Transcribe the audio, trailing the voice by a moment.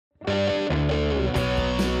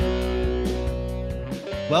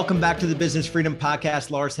Welcome back to the Business Freedom Podcast.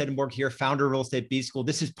 Lars Hedenborg here, founder of Real Estate B School.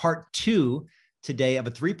 This is part 2 today of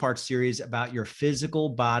a 3-part series about your physical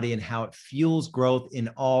body and how it fuels growth in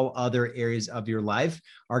all other areas of your life.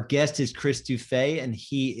 Our guest is Chris Dufay, and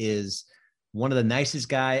he is one of the nicest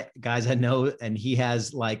guys I know, and he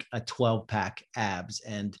has like a 12-pack abs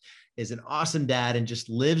and is an awesome dad and just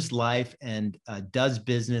lives life and does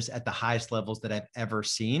business at the highest levels that I've ever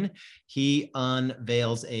seen. He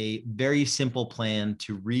unveils a very simple plan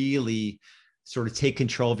to really sort of take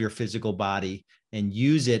control of your physical body and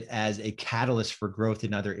use it as a catalyst for growth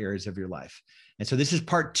in other areas of your life. And so this is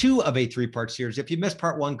part 2 of a 3-part series. If you missed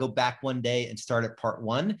part 1, go back one day and start at part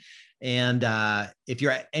 1. And if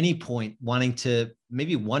you're at any point wanting to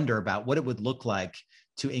maybe wonder about what it would look like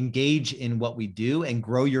to engage in what we do and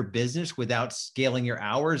grow your business without scaling your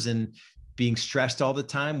hours and being stressed all the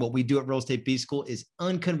time, what we do at Real Estate B School is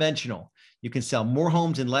unconventional. You can sell more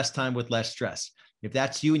homes in less time with less stress. If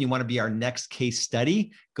that's you and you want to be our next case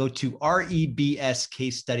study, go to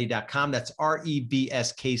rebscasestudy.com. That's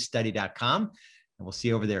rebscasestudy.com. And we'll see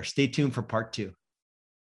you over there. Stay tuned for part 2.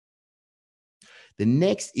 The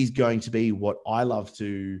next is going to be what I love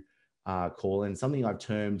to call, and something I've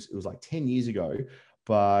termed, it was like 10 years ago,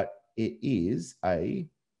 but it is a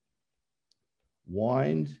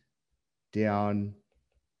wind down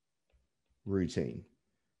routine.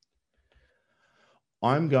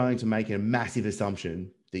 I'm going to make a massive assumption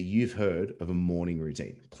that you've heard of a morning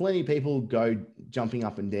routine. Plenty of people go jumping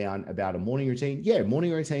up and down about a morning routine. Yeah,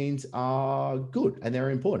 morning routines are good and they're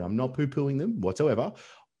important. I'm not poo-pooing them whatsoever.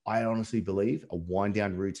 I honestly believe a wind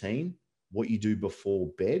down routine, what you do before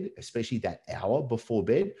bed, especially that hour before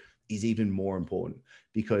bed, is even more important,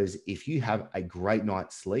 because if you have a great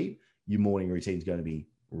night's sleep, your morning routine is going to be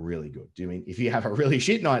really good. Do you mean if you have a really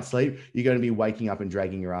shit night's sleep, you're going to be waking up and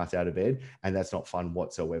dragging your ass out of bed, and that's not fun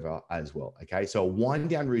whatsoever as well. Okay, so a wind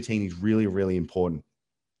down routine is really, really important.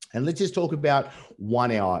 And let's just talk about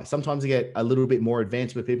 1 hour. Sometimes I get a little bit more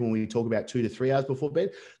advanced with people when we talk about 2 to 3 hours before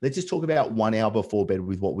bed. Let's just talk about 1 hour before bed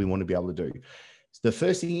with what we want to be able to do. So the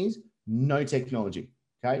first thing is no technology.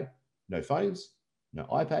 Okay, no phones, no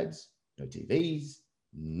iPads, no TVs,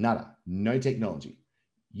 nada, no technology.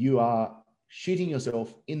 You are shooting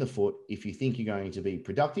yourself in the foot if you think you're going to be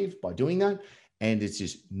productive by doing that, and it's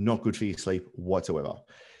just not good for your sleep whatsoever.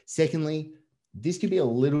 Secondly, this could be a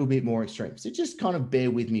little bit more extreme, so just kind of bear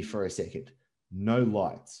with me for a second. No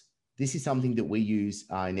lights. This is something that we use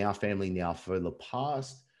in our family now for the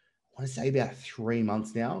past, I want to say about 3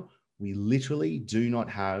 months now. We literally do not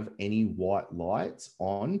have any white lights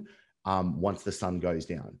on once the sun goes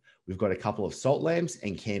down. We've got a couple of salt lamps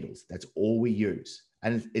and candles. That's all we use.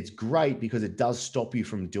 And it's great because it does stop you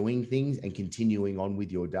from doing things and continuing on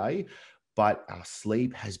with your day. But our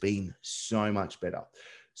sleep has been so much better.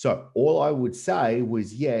 So all I would say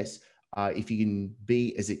was, yes, if you can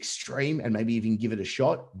be as extreme and maybe even give it a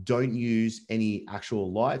shot, don't use any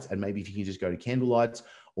actual lights. And maybe if you can just go to candle lights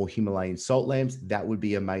or Himalayan salt lamps, that would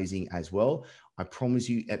be amazing as well. I promise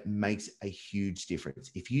you, it makes a huge difference.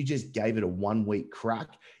 If you just gave it a 1 week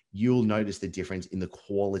crack, you'll notice the difference in the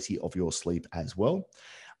quality of your sleep as well.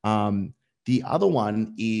 The other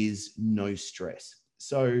one is no stress.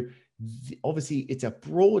 So obviously it's a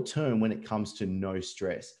broad term when it comes to no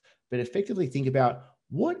stress, but effectively think about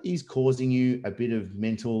what is causing you a bit of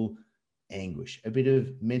mental anguish, a bit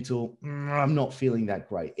of mental, I'm not feeling that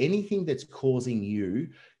great. Anything that's causing you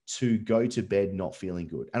to go to bed not feeling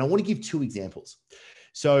good. And I want to give 2 examples.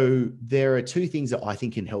 So there are 2 things that I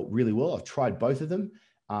think can help really well. I've tried both of them.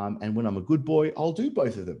 And when I'm a good boy, I'll do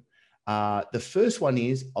both of them. The first one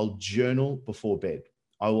is I'll journal before bed.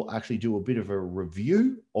 I will actually do a bit of a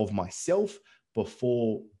review of myself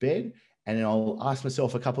before bed, and then I'll ask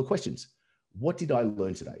myself a couple of questions. What did I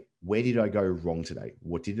learn today? Where did I go wrong today?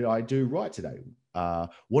 What did I do right today?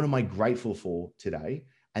 What am I grateful for today?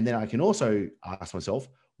 And then I can also ask myself,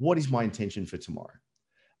 what is my intention for tomorrow?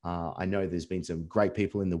 I know there's been some great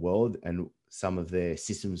people in the world, and some of their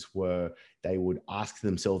systems were they would ask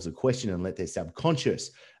themselves a question and let their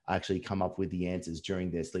subconscious actually come up with the answers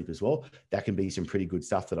during their sleep as well. That can be some pretty good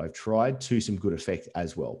stuff that I've tried to some good effect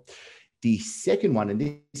as well. The second one, and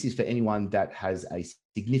this is for anyone that has a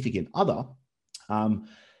significant other,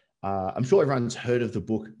 I'm sure everyone's heard of the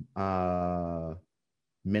book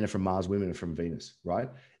Men Are From Mars, Women Are From Venus, right?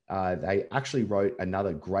 They actually wrote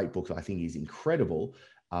another great book that I think is incredible,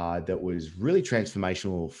 that was really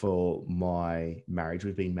transformational for my marriage.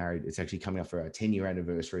 We've been married. It's actually coming up for our 10-year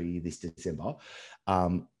anniversary this December.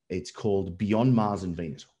 It's called Beyond Mars and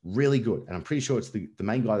Venus. Really good. And I'm pretty sure it's the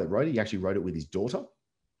main guy that wrote it. He actually wrote it with his daughter.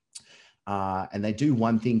 and they do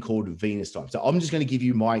one thing called Venus time. So I'm just going to give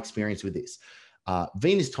you my experience with this.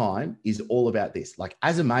 Venus time is all about this. Like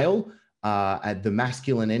as a male, the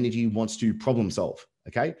masculine energy wants to problem solve.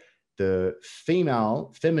 Okay. The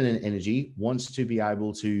feminine energy wants to be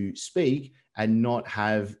able to speak and not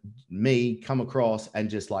have me come across and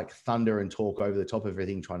just like thunder and talk over the top of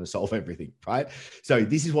everything, trying to solve everything, right? So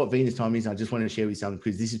this is what Venus time is. I just want to share with you something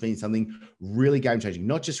because this has been something really game changing,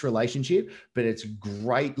 not just relationship, but it's a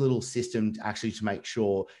great little system to actually to make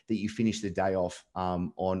sure that you finish the day off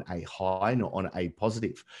on a high, not on a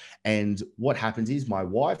positive. And what happens is my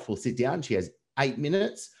wife will sit down. She has 8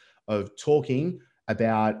 minutes of talking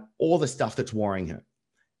about all the stuff that's worrying her.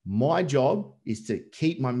 My job is to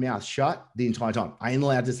keep my mouth shut the entire time. I ain't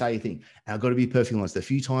allowed to say anything. And I've got to be perfectly honest. A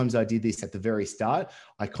few times I did this at the very start,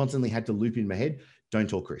 I constantly had to loop in my head, don't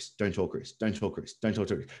talk, Chris, don't talk, Chris, don't talk, Chris, don't talk,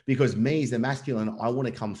 Chris. Because me as the masculine, I want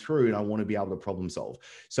to come through and I want to be able to problem solve.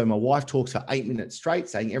 So my wife talks for 8 minutes straight,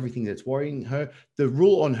 saying everything that's worrying her. The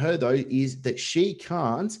rule on her though, is that she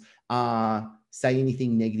can't say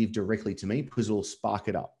anything negative directly to me because it'll spark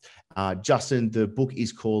it up. Justin, the book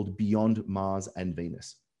is called Beyond Mars and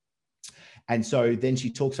Venus. And so then she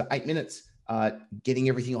talks for 8 minutes, getting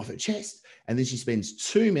everything off her chest. And then she spends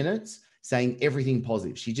 2 minutes saying everything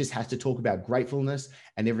positive. She just has to talk about gratefulness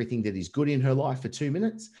and everything that is good in her life for 2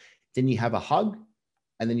 minutes. Then you have a hug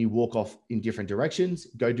and then you walk off in different directions,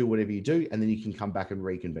 go do whatever you do, and then you can come back and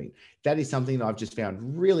reconvene. That is something that I've just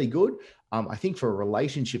found really good. I think for a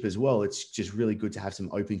relationship as well, it's just really good to have some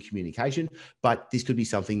open communication, but this could be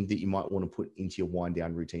something that you might want to put into your wind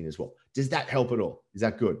down routine as well. Does that help at all? Is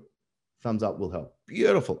that good? Thumbs up will help.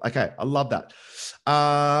 Beautiful. Okay. I love that.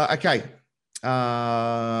 Okay.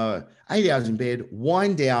 8 hours in bed,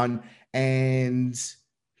 wind down. And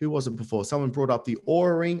who was it before? Someone brought up the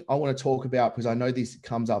Oura ring. I want to talk about, because I know this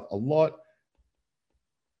comes up a lot.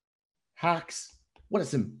 Hacks. What are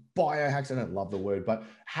some biohacks? I don't love the word, but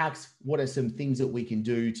hacks. What are some things that we can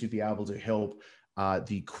do to be able to help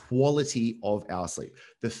the quality of our sleep?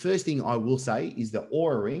 The first thing I will say is the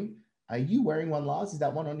Oura ring. Are you wearing one, Lars? Is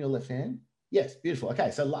that one on your left hand? Yes, beautiful.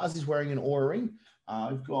 Okay, so Lars is wearing an Oura ring.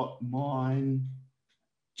 I've got mine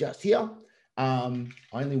just here. I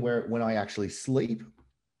only wear it when I actually sleep.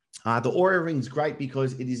 The Oura ring is great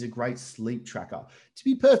because it is a great sleep tracker. To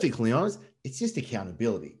be perfectly honest, it's just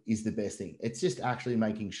accountability is the best thing. It's just actually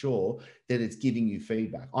making sure that it's giving you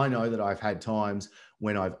feedback. I know that I've had times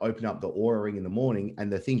when I've opened up the Oura ring in the morning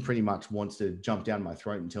and the thing pretty much wants to jump down my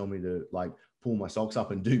throat and tell me to like pull my socks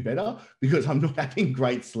up and do better because I'm not having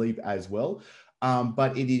great sleep as well.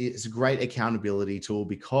 But it is a great accountability tool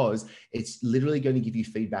because it's literally going to give you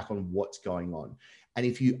feedback on what's going on. And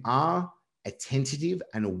if you are attentive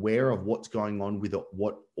and aware of what's going on with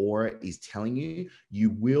what Oura is telling you,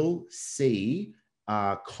 you will see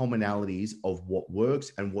commonalities of what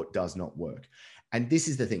works and what does not work. And this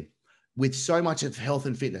is the thing with so much of health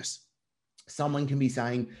and fitness, someone can be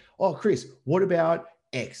saying, oh, Chris, what about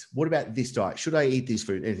X? What about this diet? Should I eat this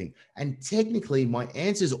food? Anything? And technically my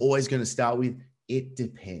answer is always going to start with, it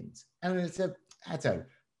depends. And that's a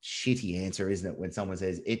shitty answer, isn't it? When someone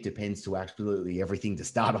says it depends to absolutely everything to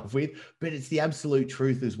start off with, but it's the absolute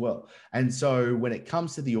truth as well. And so when it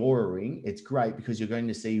comes to the Oura ring, it's great because you're going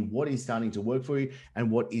to see what is starting to work for you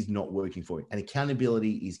and what is not working for you. And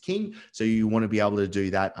accountability is king. So you want to be able to do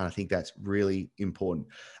that. And I think that's really important.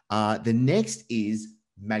 The next is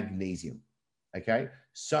magnesium. Okay.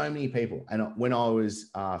 So many people. And when I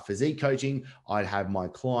was physique coaching, I'd have my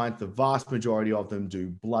client, the vast majority of them do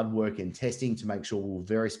blood work and testing to make sure we're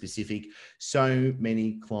very specific. So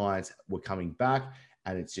many clients were coming back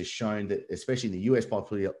and it's just shown that, especially in the US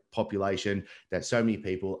population, that so many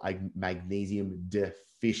people are magnesium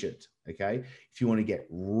deficient. Okay. If you want to get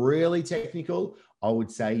really technical, I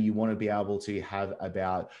would say you want to be able to have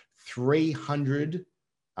about 300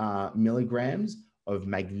 milligrams of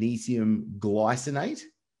magnesium glycinate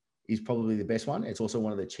is probably the best one. It's also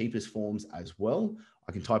one of the cheapest forms as well.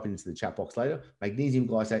 I can type it into the chat box later. Magnesium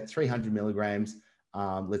glycinate, 300 milligrams,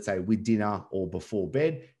 let's say with dinner or before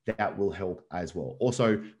bed, that will help as well.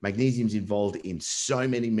 Also, magnesium is involved in so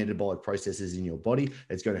many metabolic processes in your body.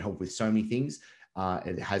 It's going to help with so many things.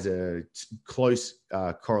 It has a close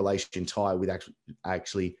correlation tie with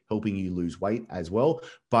actually helping you lose weight as well.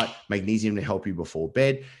 But magnesium to help you before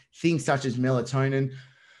bed. Things such as melatonin.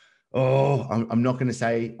 Oh, I'm not going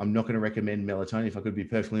to recommend melatonin. If I could be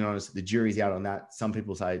perfectly honest, the jury's out on that. Some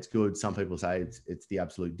people say it's good. Some people say it's the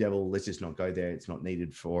absolute devil. Let's just not go there. It's not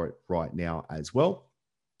needed for it right now as well.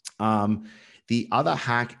 The other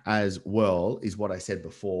hack as well is what I said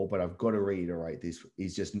before, but I've got to reiterate this,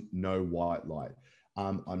 is just no white light.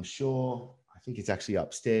 I'm sure, I think it's actually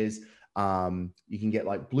upstairs. You can get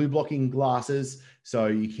like blue blocking glasses. So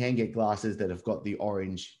you can get glasses that have got the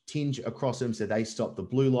orange tinge across them, so they stop the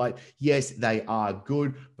blue light. Yes, they are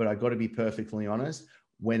good, but I got to be perfectly honest.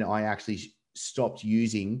 When I actually stopped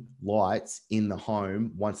using lights in the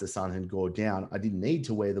home once the sun had gone down, I didn't need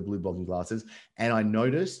to wear the blue blocking glasses, and I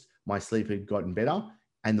noticed my sleep had gotten better.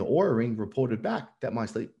 And the Oura Ring reported back that my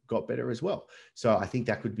sleep got better as well. So I think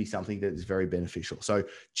that could be something that is very beneficial. So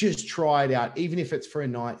just try it out, even if it's for a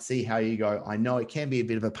night, see how you go. I know it can be a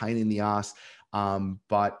bit of a pain in the ass,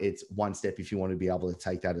 but it's one step if you want to be able to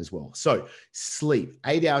take that as well. So sleep,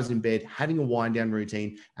 8 hours in bed, having a wind down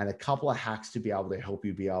routine, and a couple of hacks to be able to help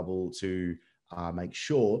you be able to make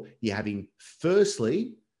sure you're having,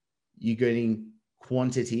 firstly, you're getting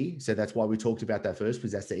quantity. So that's why we talked about that first,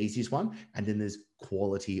 because that's the easiest one. And then there's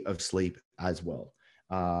quality of sleep as well.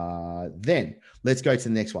 Then let's go to the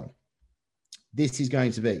next one. This is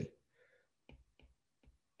going to be,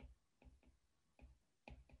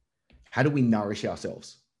 how do we nourish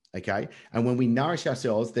ourselves? Okay. And when we nourish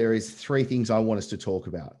ourselves, there is 3 things I want us to talk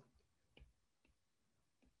about.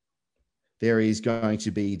 There is going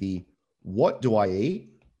to be the, what do I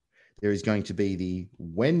eat? There is going to be the,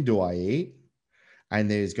 when do I eat? And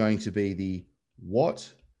there's going to be the, what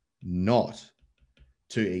not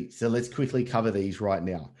to eat. So let's quickly cover these right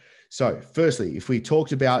now. So firstly, if we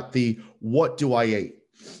talked about the, what do I eat?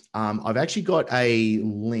 I've actually got a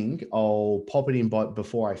link. I'll pop it in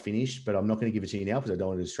before I finish, but I'm not going to give it to you now because I don't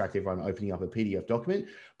want to distract everyone opening up a PDF document.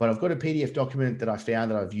 But I've got a PDF document that I found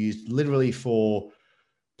that I've used literally for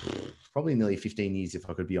probably nearly 15 years, if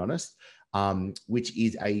I could be honest, which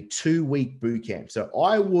is a 2-week boot camp. So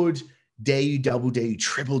I would dare you, double dare you,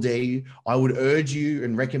 triple dare you. I would urge you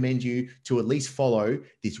and recommend you to at least follow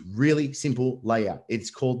this really simple layout.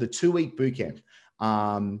 It's called the 2-week boot camp.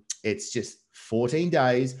 It's just 14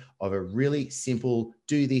 days of a really simple,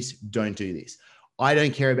 do this, don't do this. I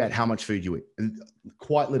don't care about how much food you eat. And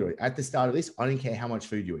quite literally, at the start of this, I don't care how much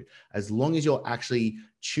food you eat. As long as you're actually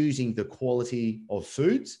choosing the quality of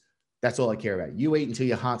foods, that's all I care about. You eat until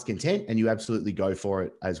your heart's content, and you absolutely go for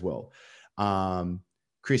it as well.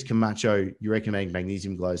 Chris Camacho, you recommend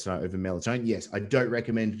magnesium glycinate over melatonin? Yes, I don't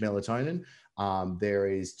recommend melatonin. There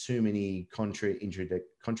is too many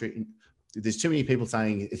there's too many people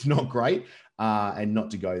saying it's not great and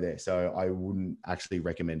not to go there. So I wouldn't actually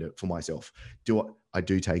recommend it for myself. I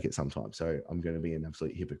do take it sometimes. So I'm going to be an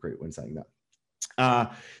absolute hypocrite when saying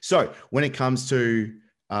that. So when it comes to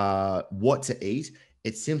what to eat,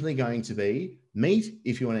 it's simply going to be meat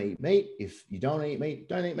if you want to eat meat. If you don't eat meat,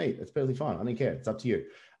 don't eat meat. That's perfectly fine. I don't care. It's up to you.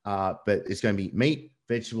 But it's going to be meat,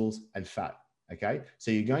 vegetables, and fat. Okay. So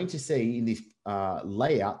you're going to see in this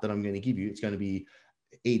layout that I'm going to give you, it's going to be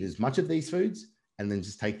eat as much of these foods and then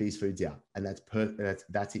just take these foods out. And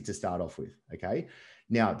that's it to start off with. Okay.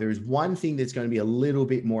 Now, there is one thing that's going to be a little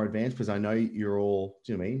bit more advanced because I know you're all,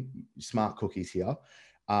 do you know what I mean? Smart cookies here.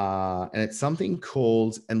 And it's something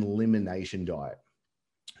called an elimination diet.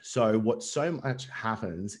 So what so much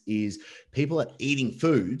happens is people are eating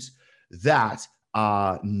foods that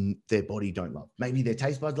their body don't love. Maybe their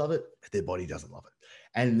taste buds love it, but their body doesn't love it.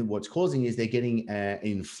 And what's causing is they're getting an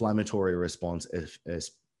inflammatory response,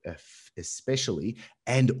 especially.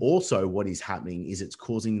 And also what is happening is it's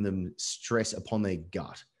causing them stress upon their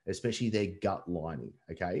gut, especially their gut lining.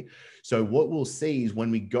 Okay. So what we'll see is when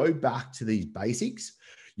we go back to these basics,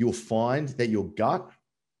 you'll find that your gut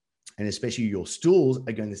and especially your stools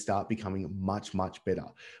are going to start becoming much, much better.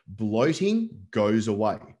 Bloating goes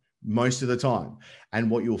away most of the time. And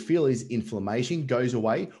what you'll feel is inflammation goes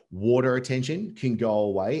away, water retention can go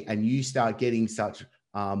away, and you start getting such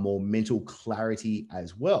more mental clarity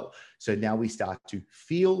as well. So now we start to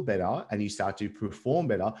feel better and you start to perform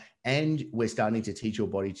better, and we're starting to teach your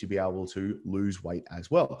body to be able to lose weight as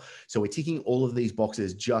well. So we're ticking all of these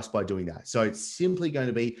boxes just by doing that. So it's simply going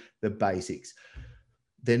to be the basics.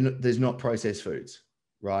 Then there's not processed foods,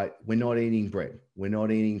 right? We're not eating bread. We're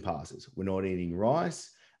not eating pastas. We're not eating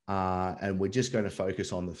rice. And we're just going to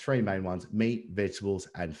focus on the 3 main ones: meat, vegetables,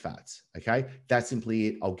 and fats. Okay. That's simply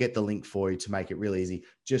it. I'll get the link for you to make it real easy.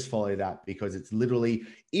 Just follow that, because it's literally,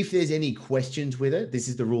 if there's any questions with it, this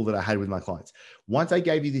is the rule that I had with my clients. Once I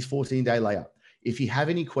gave you this 14-day layout, if you have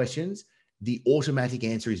any questions, the automatic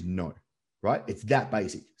answer is no. Right? It's that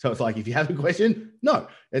basic. So it's like, if you have a question, no,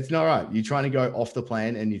 it's not right. You're trying to go off the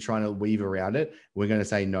plan and you're trying to weave around it. We're going to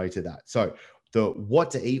say no to that. So the what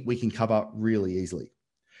to eat, we can cover really easily.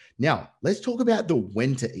 Now, let's talk about the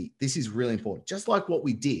when to eat. This is really important. Just like what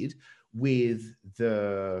we did with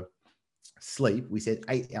the sleep, we said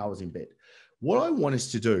 8 hours in bed. What I want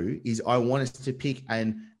us to do is I want us to pick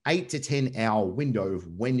an 8 to 10 hour window of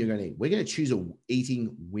when you're going to eat. We're going to choose a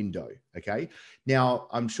eating window. Okay. Now,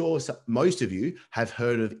 I'm sure most of you have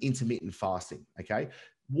heard of intermittent fasting. Okay.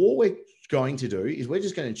 What we're going to do is we're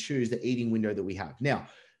just going to choose the eating window that we have. Now,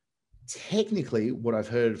 technically, what I've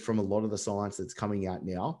heard from a lot of the science that's coming out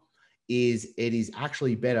now is it is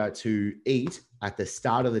actually better to eat at the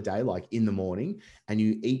start of the day, like in the morning, and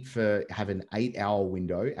you have an 8-hour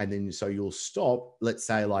window. And then so you'll stop, let's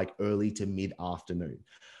say like early to mid afternoon.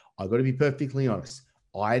 I've got to be perfectly honest.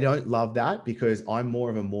 I don't love that because I'm more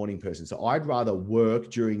of a morning person. So I'd rather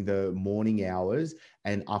work during the morning hours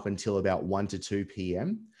and up until about 1 to 2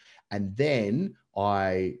 p.m. And then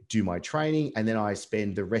I do my training and then I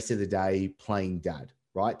spend the rest of the day playing dad,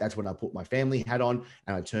 right? That's when I put my family hat on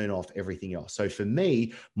and I turn off everything else. So for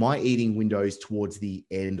me, my eating window is towards the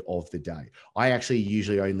end of the day. I actually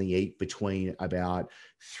usually only eat between about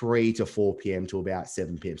 3 to 4 p.m. to about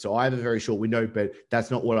 7 p.m. So I have a very short window, but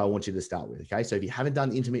that's not what I want you to start with. Okay. So if you haven't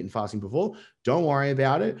done intermittent fasting before, don't worry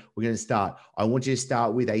about it. We're going to start. I want you to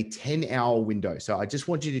start with a 10-hour window. So I just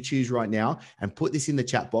want you to choose right now and put this in the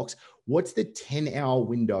chat box. What's the 10-hour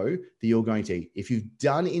window that you're going to eat? If you've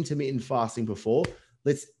done intermittent fasting before,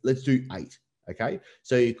 let's do 8. Okay.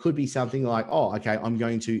 So it could be something like, oh, okay, I'm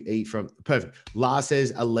going to eat from perfect. Lars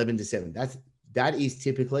says 11 to 7. That is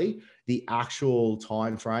typically the actual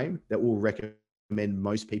time frame that we'll recommend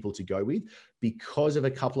most people to go with because of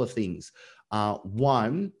a couple of things.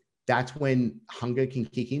 One, that's when hunger can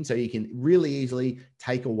kick in. So you can really easily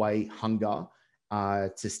take away hunger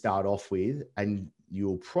to start off with, and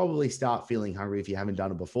you'll probably start feeling hungry if you haven't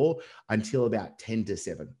done it before until about 10 to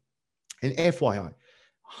 7. And FYI,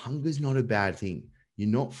 hunger's not a bad thing. You're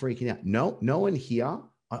not freaking out. No one here,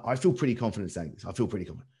 I feel pretty confident saying this. I feel pretty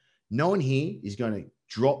confident. No one here is going to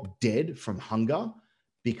drop dead from hunger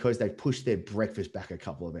because they pushed their breakfast back a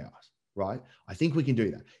couple of hours, right? I think we can do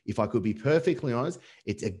that. If I could be perfectly honest,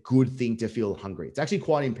 it's a good thing to feel hungry. It's actually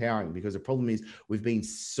quite empowering because the problem is we've been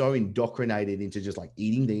so indoctrinated into just like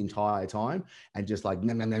eating the entire time and just like,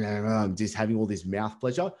 just having all this mouth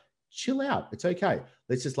pleasure. Chill out. It's okay.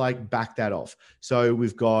 Let's just like back that off. So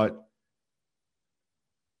we've got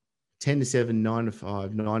 10 to 7, 9 to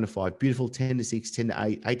 5, 9 to 5. Beautiful. 10 to 6, 10 to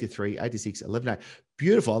 8, 8 to 3, 8 to 6, 11 to 8.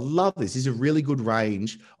 Beautiful. I love this. This is a really good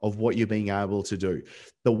range of what you're being able to do.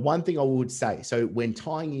 The one thing I would say, so when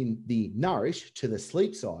tying in the nourish to the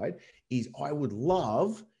sleep side, is I would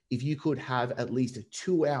love if you could have at least a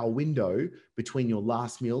 2-hour window between your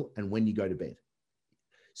last meal and when you go to bed.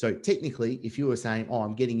 So technically, if you were saying, oh,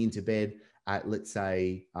 I'm getting into bed at, let's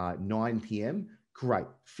say, 9 p.m., great.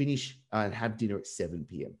 Finish and have dinner at 7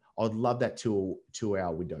 p.m. I'd love that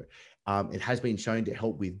 2-hour window. It has been shown to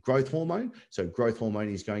help with growth hormone. So growth hormone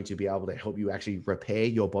is going to be able to help you actually repair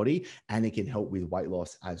your body, and it can help with weight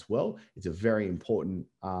loss as well. It's a very important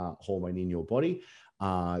hormone in your body.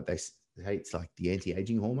 They say it's like the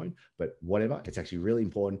anti-aging hormone, but whatever, it's actually really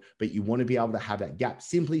important. But you want to be able to have that gap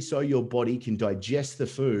simply so your body can digest the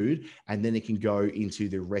food, and then it can go into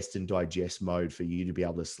the rest and digest mode for you to be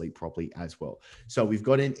able to sleep properly as well. So we've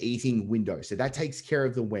got an eating window. So that takes care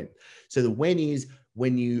of the when. So the when is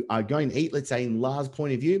when you are going to eat. Let's say in Lars'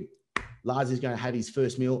 point of view, Lars is going to have his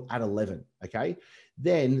first meal at 11. Okay.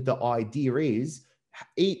 Then the idea is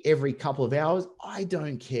eat every couple of hours. I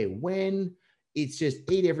don't care when. It's just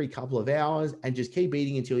eat every couple of hours and just keep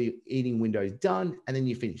eating until your eating window is done, and then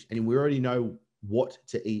you finish. And we already know what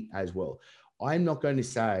to eat as well. I'm not going to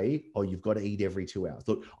say, oh, you've got to eat every 2 hours.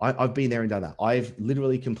 Look, I've been there and done that. I've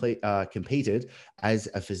literally competed as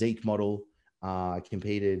a physique model,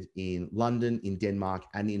 competed in London, in Denmark,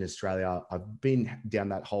 and in Australia. I've been down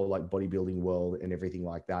that whole like bodybuilding world and everything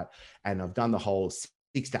like that. And I've done the whole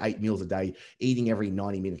 6 to 8 meals a day, eating every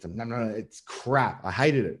 90 minutes. No, it's crap. I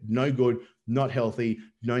hated it. No good, not healthy.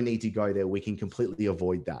 No need to go there. We can completely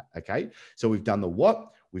avoid that. Okay. So we've done the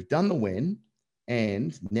what, we've done the when,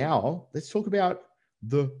 and now let's talk about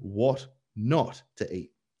the what not to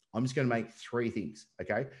eat. I'm just going to make 3 things.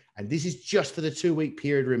 Okay. And this is just for the 2-week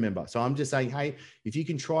period. Remember. So I'm just saying, hey, if you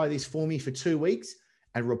can try this for me for 2 weeks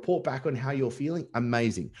and report back on how you're feeling,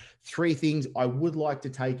 amazing. 3 things I would like to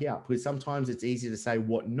take out, because sometimes it's easier to say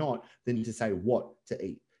what not than to say what to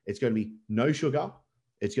eat. It's going to be no sugar.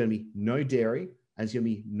 It's going to be no dairy, and it's going to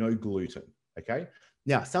be no gluten. Okay.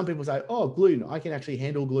 Now, some people say, oh, gluten, I can actually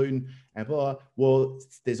handle gluten and blah. Well,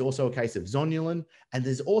 there's also a case of zonulin, and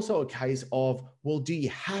there's also a case of, well, do you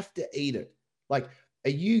have to eat it? Like, are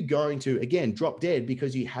you going to, again, drop dead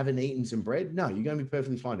because you haven't eaten some bread? No, you're going to be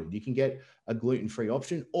perfectly fine. You can get a gluten-free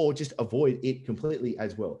option or just avoid it completely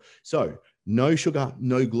as well. So no sugar,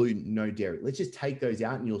 no gluten, no dairy. Let's just take those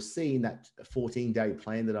out and you'll see in that 14-day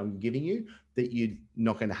plan that I'm giving you that you're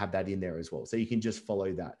not going to have that in there as well. So you can just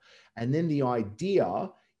follow that. And then the idea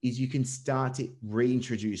is you can start to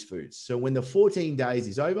reintroduce foods. So when the 14 days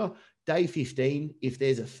is over, day 15, if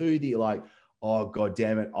there's a food that you're like, oh, God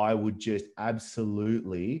damn it, I would just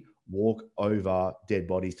absolutely walk over dead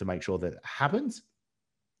bodies to make sure that it happens,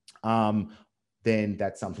 then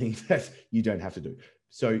that's something that you don't have to do.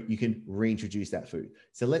 So you can reintroduce that food.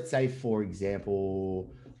 So let's say, for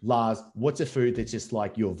example, Lars, what's a food that's just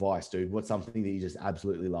like your vice, dude? What's something that you just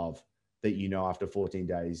absolutely love that you know after 14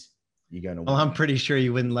 days you're going to Well, I'm pretty sure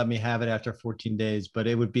you wouldn't let me have it after 14 days, but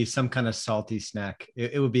it would be some kind of salty snack.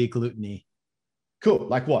 It would be gluten-y. Cool.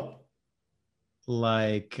 Like what?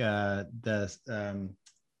 Like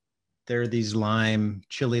there are these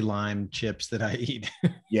chili lime chips that I eat.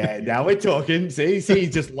 Yeah, now we're talking. See, he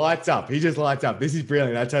just lights up. He just lights up. This is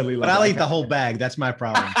brilliant. I totally love it. But I'll eat the whole bag. That's my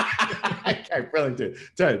problem. Okay, brilliant, dude.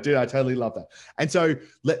 Dude, I totally love that. And so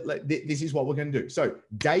this is what we're going to do. So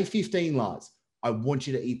day 15, Lars, I want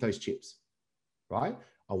you to eat those chips, right?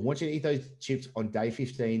 I want you to eat those chips on day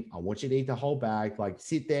 15. I want you to eat the whole bag, like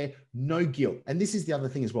sit there, no guilt. And this is the other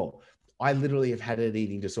thing as well. I literally have had an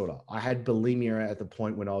eating disorder. I had bulimia at the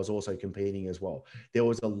point when I was also competing as well. There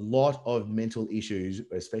was a lot of mental issues,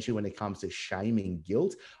 especially when it comes to shame and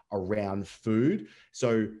guilt around food.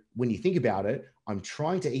 So when you think about it, I'm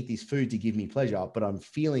trying to eat this food to give me pleasure, but I'm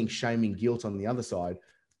feeling shame and guilt on the other side.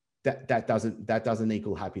 That doesn't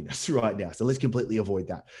equal happiness right now. So let's completely avoid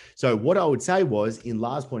that. So what I would say was, in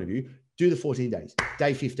Lars' point of view, do the 14 days,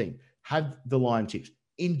 day 15, have the lime chips,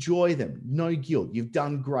 enjoy them, no guilt. You've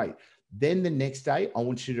done great. Then the next day, I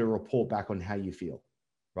want you to report back on how you feel,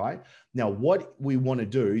 right? Now, what we want to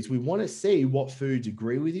do is we want to see what foods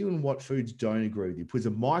agree with you and what foods don't agree with you. Because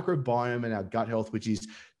the microbiome and our gut health, which is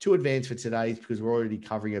too advanced for today because we're already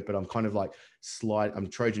covering it, but I'm kind of like I'm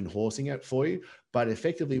Trojan horsing it for you. But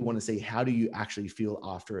effectively, we want to see how do you actually feel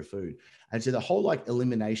after a food. And so the whole like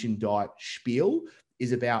elimination diet spiel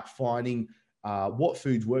is about finding what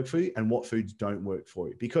foods work for you and what foods don't work for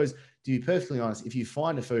you. Because to be perfectly honest, if you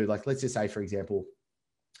find a food, like let's just say, for example,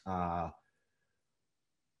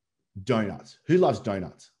 donuts. Who loves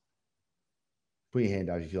donuts? Put your hand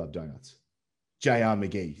up if you love donuts. JR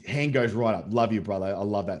McGee, hand goes right up. Love you, brother. I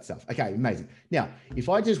love that stuff. Okay, amazing. Now, if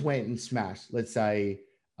I just went and smashed, let's say,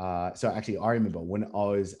 so actually I remember when I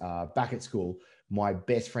was back at school, my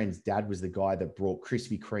best friend's dad was the guy that brought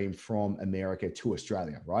Krispy Kreme from America to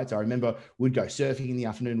Australia, right? So I remember we'd go surfing in the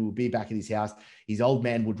afternoon. We'd be back at his house. His old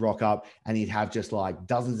man would rock up and he'd have just like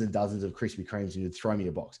dozens and dozens of Krispy Kremes and he'd throw me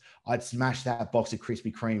a box. I'd smash that box of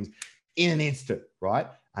Krispy Kremes in an instant, right?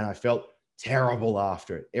 And I felt terrible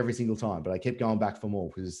after it every single time, but I kept going back for more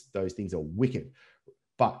because those things are wicked.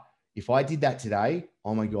 But if I did that today,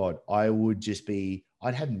 oh my God,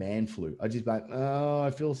 I'd have man flu. I'd just be like, oh, I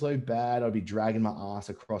feel so bad. I'd be dragging my ass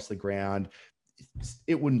across the ground.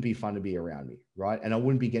 It wouldn't be fun to be around me, right? And I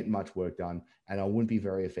wouldn't be getting much work done and I wouldn't be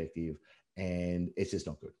very effective and it's just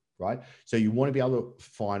not good, right? So you want to be able to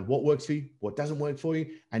find what works for you, what doesn't work for you,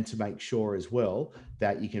 and to make sure as well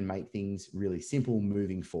that you can make things really simple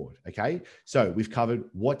moving forward, okay? So we've covered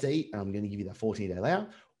what to eat, and I'm going to give you that 14-day layout.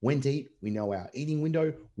 When to eat, we know our eating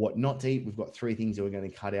window. What not to eat, we've got 3 things that we're going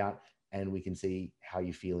to cut out, and we can see how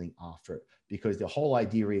you're feeling after it. Because the whole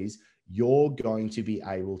idea is you're going to be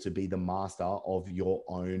able to be the master of your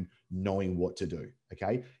own knowing what to do,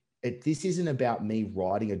 okay? This isn't about me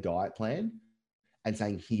writing a diet plan and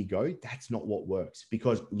saying, here you go. That's not what works,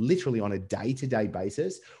 because literally on a day-to-day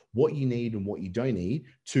basis, what you need and what you don't need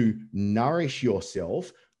to nourish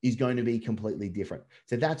yourself is going to be completely different.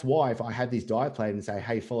 So that's why if I have this diet plan and say,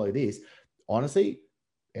 hey, follow this, honestly,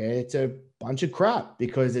 it's a bunch of crap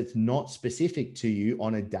because it's not specific to you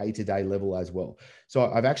on a day-to-day level as well.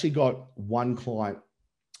 So I've actually got one client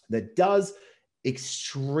that does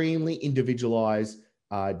extremely individualized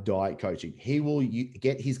diet coaching. He will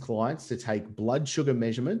get his clients to take blood sugar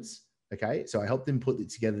measurements. Okay. So I help them put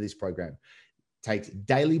together this program. Takes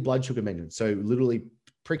daily blood sugar measurements. So literally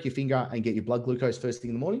prick your finger and get your blood glucose first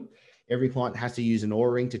thing in the morning. Every client has to use an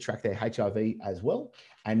Oura ring to track their HRV as well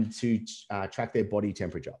and to track their body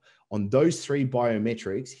temperature. On those 3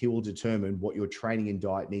 biometrics, he will determine what your training and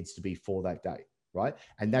diet needs to be for that day, right?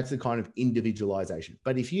 And that's the kind of individualization.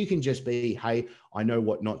 But if you can just be, hey, I know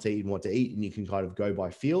what not to eat and what to eat, and you can kind of go by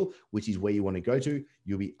feel, which is where you want to go to,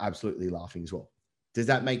 you'll be absolutely laughing as well. Does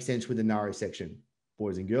that make sense with the Nourish section,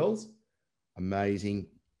 boys and girls? Amazing.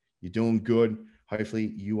 You're doing good.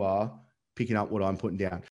 hopefully you are picking up what I'm putting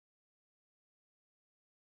down.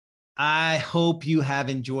 I hope you have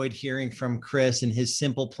enjoyed hearing from Chris and his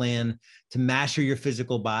simple plan to master your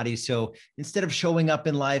physical body. So instead of showing up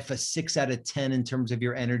in life a 6 out of 10 in terms of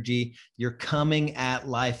your energy, you're coming at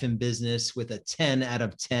life and business with a 10 out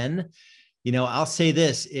of 10. You know, I'll say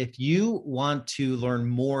this: if you want to learn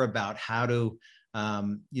more about how to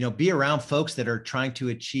be around folks that are trying to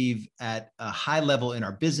achieve at a high level in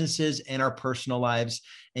our businesses and our personal lives,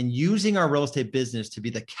 and using our real estate business to be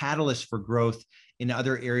the catalyst for growth in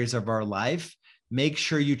other areas of our life, make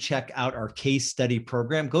sure you check out our case study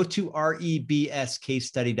program. Go to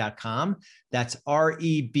rebscasestudy.com. That's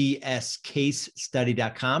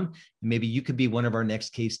rebscasestudy.com. Maybe you could be one of our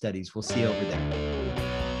next case studies. We'll see you over there.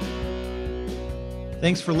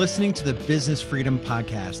 Thanks for listening to the Business Freedom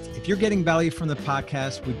Podcast. If you're getting value from the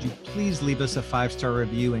podcast, would you please leave us a 5-star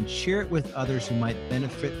review and share it with others who might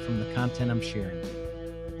benefit from the content I'm sharing?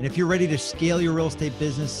 And if you're ready to scale your real estate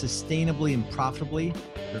business sustainably and profitably,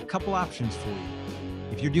 there are a couple options for you.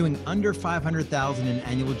 If you're doing under $500,000 in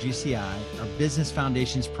annual GCI, our Business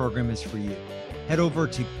Foundations program is for you. Head over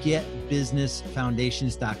to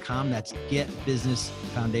getbusinessfoundations.com. That's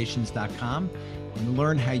getbusinessfoundations.com. And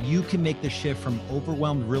learn how you can make the shift from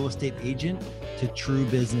overwhelmed real estate agent to true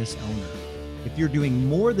business owner. If you're doing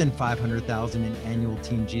more than $500,000 in annual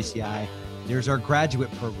team GCI, there's our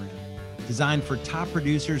graduate program, designed for top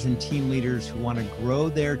producers and team leaders who want to grow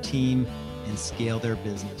their team and scale their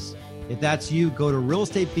business. If that's you, go to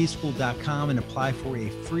realestatebschool.com and apply for a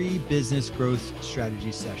free business growth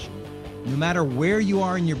strategy session. No matter where you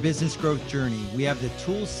are in your business growth journey, we have the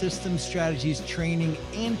tools, systems, strategies, training,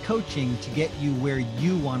 and coaching to get you where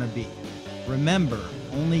you want to be. Remember,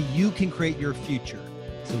 only you can create your future.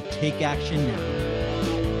 So take action now.